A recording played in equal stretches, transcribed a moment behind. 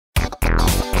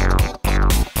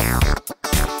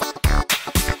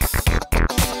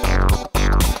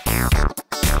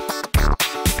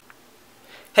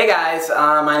guys,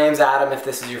 my name's Adam if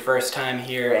this is your first time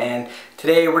here, and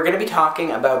today we're going to be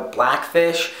talking about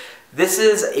Blackfish. This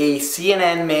is a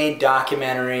CNN-made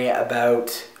documentary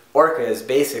about orcas,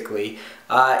 basically.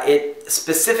 It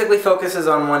specifically focuses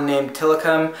on one named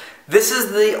Tilikum. This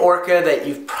is the orca that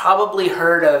you've probably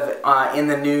heard of in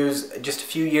the news just a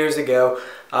few years ago.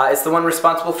 It's the one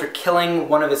responsible for killing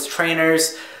one of its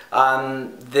trainers.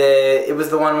 It was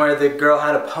the one where the girl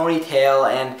had a ponytail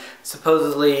and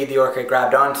supposedly the orca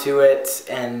grabbed onto it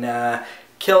and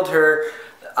killed her.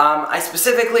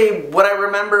 What I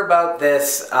remember about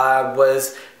this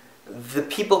was the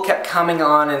people kept coming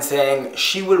on and saying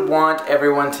she would want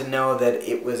everyone to know that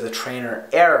it was a trainer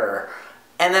error.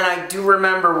 And then I do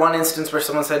remember one instance where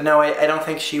someone said, no, I don't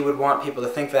think she would want people to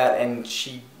think that, and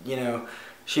she,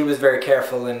 she was very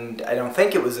careful, and I don't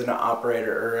think it was an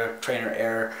operator or a trainer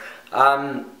error.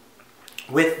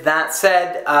 With that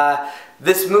said,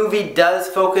 this movie does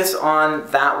focus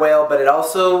on that whale, but it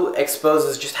also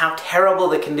exposes just how terrible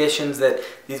the conditions that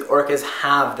these orcas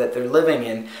have that they're living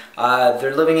in.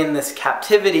 They're living in this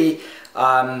captivity.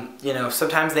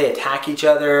 Sometimes they attack each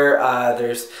other.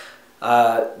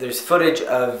 There's footage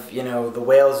of, the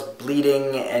whales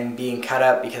bleeding and being cut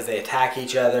up because they attack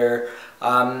each other.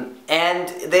 And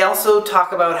they also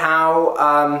talk about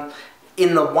how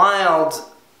in the wild,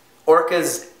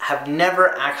 orcas have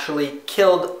never actually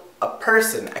killed a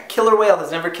person. A killer whale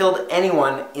has never killed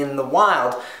anyone in the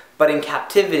wild, but in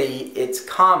captivity it's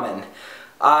common.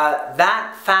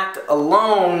 That fact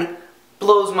alone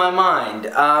blows my mind.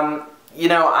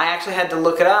 I actually had to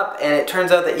look it up, and it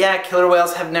turns out that, yeah, killer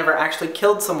whales have never actually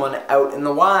killed someone out in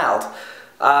the wild.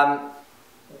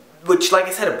 Which, like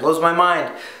I said, it blows my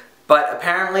mind. But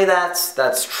apparently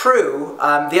that's true.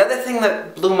 The other thing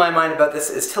that blew my mind about this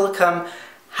is Tilikum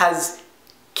has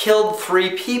killed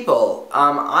 3 people.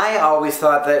 I always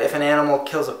thought that if an animal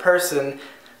kills a person,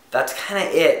 that's kind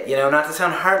of it. Not to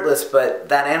sound heartless, but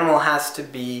that animal has to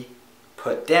be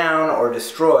put down or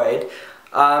destroyed.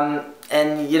 And,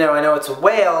 I know it's a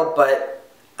whale, but,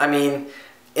 in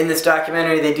this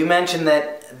documentary they do mention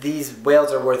that these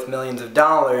whales are worth millions of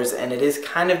dollars, and it is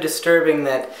kind of disturbing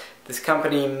that this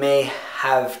company may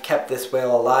have kept this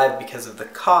whale alive because of the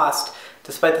cost,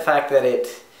 despite the fact that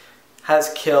it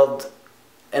has killed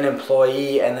an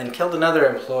employee and then killed another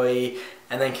employee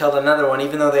and then killed another one,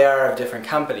 even though they are of different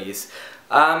companies.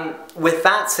 With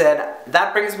that said,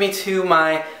 that brings me to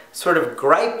my sort of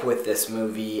gripe with this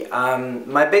movie.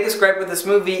 My biggest gripe with this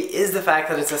movie is the fact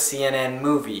that it's a CNN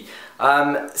movie.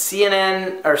 SeaWorld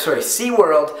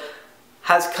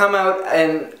has come out,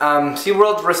 and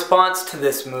SeaWorld's response to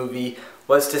this movie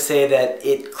was to say that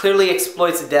it clearly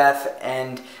exploits death,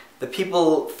 and the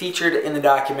people featured in the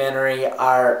documentary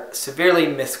are severely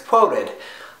misquoted.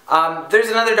 There's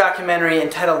another documentary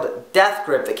entitled Death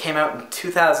Grip that came out in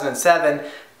 2007,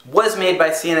 was made by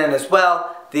CNN as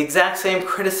well. The exact same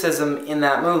criticism in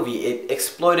that movie. It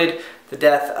exploited the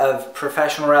death of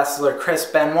professional wrestler Chris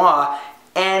Benoit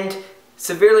and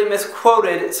severely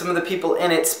misquoted some of the people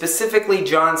in it, specifically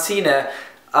John Cena.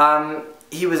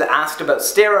 He was asked about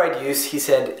steroid use. He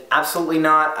said, absolutely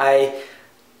not, I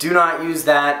do not use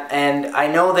that, and I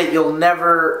know that you'll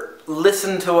never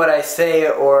listen to what I say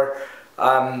or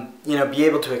be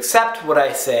able to accept what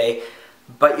I say,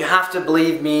 but you have to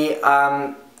believe me,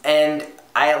 and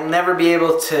I'll never be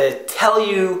able to tell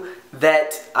you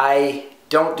that I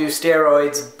don't do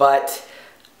steroids, but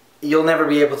you'll never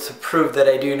be able to prove that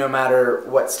I do, no matter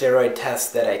what steroid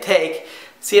test that I take.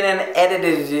 CNN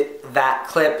edited that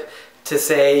clip to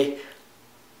say,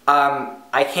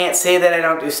 I can't say that I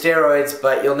don't do steroids,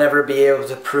 but you'll never be able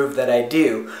to prove that I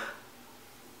do.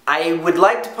 I would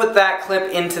like to put that clip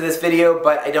into this video,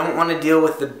 but I don't want to deal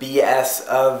with the BS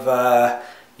of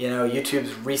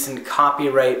YouTube's recent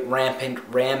copyright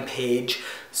rampage.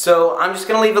 So I'm just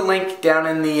going to leave a link down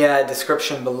in the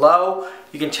description below.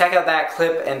 You can check out that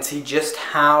clip and see just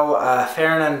how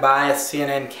fair and unbiased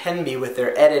CNN can be with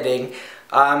their editing.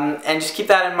 And just keep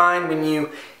that in mind when you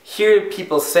hear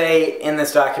people say in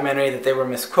this documentary that they were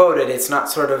misquoted. It's not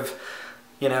sort of,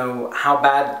 how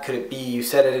bad could it be? You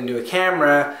said it into a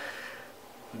camera.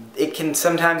 It can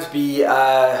sometimes be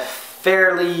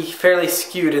fairly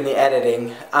skewed in the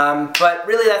editing. But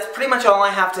really, that's pretty much all I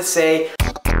have to say.